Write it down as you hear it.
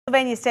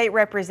Pennsylvania State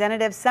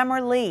Representative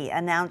Summer Lee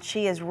announced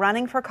she is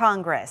running for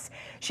Congress.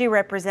 She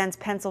represents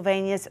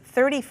Pennsylvania's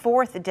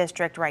 34th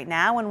district right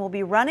now and will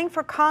be running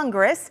for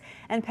Congress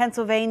in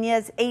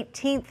Pennsylvania's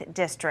 18th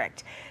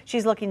district.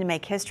 She's looking to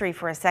make history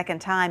for a second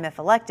time if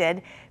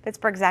elected.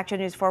 Pittsburgh's Action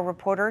News 4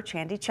 reporter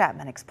Chandy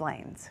Chapman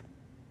explains.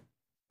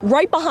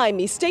 Right behind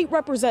me, State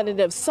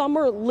Representative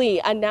Summer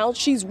Lee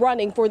announced she's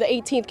running for the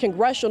 18th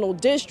Congressional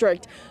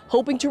District,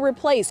 hoping to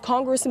replace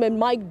Congressman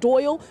Mike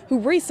Doyle, who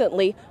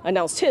recently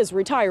announced his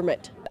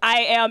retirement. I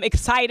am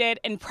excited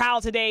and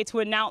proud today to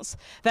announce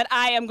that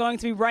I am going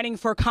to be running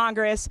for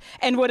Congress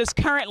in what is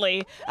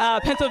currently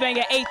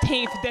Pennsylvania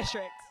 18th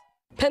District.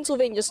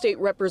 Pennsylvania State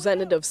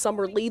Representative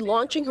Summer Lee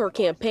launching her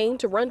campaign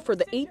to run for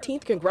the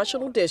 18th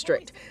Congressional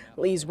District.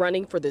 Lee's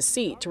running for the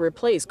seat to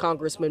replace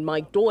Congressman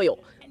Mike Doyle.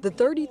 The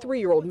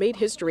 33-year-old made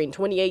history in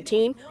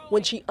 2018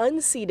 when she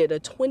unseated a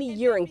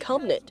 20-year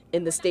incumbent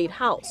in the state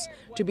house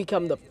to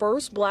become the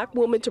first black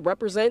woman to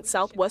represent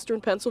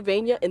southwestern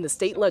Pennsylvania in the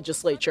state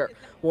legislature.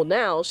 Well,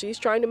 now she's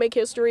trying to make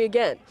history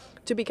again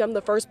to become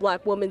the first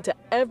black woman to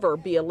ever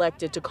be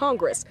elected to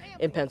Congress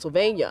in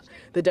Pennsylvania.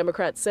 The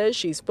Democrat says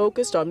she's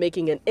focused on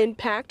making an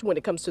impact when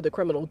it comes to the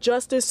criminal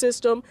justice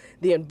system,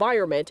 the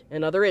environment,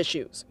 and other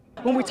issues.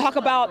 When we talk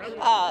about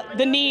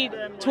the need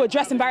to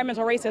address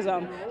environmental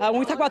racism, when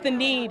we talk about the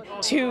need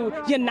to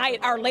unite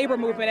our labor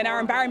movement and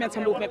our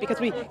environmental movement, because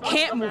we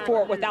can't move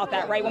forward without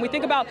that, right? When we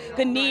think about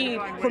the need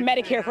for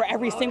Medicare for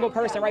every single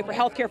person, right, for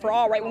health care for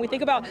all, right? When we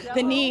think about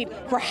the need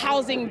for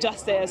housing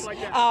justice,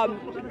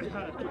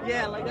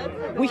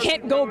 we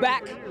can't go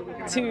back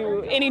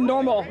to any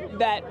normal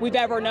that we've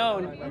ever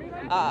known.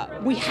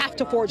 We have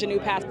to forge a new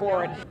path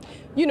forward.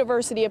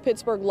 University of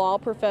Pittsburgh law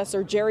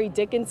professor Jerry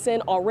Dickinson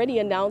already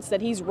announced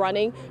that he's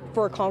running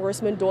for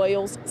Congressman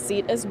Doyle's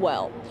seat as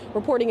well.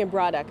 Reporting in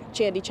Braddock,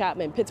 Chandy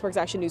Chapman, Pittsburgh's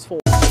Action News 4.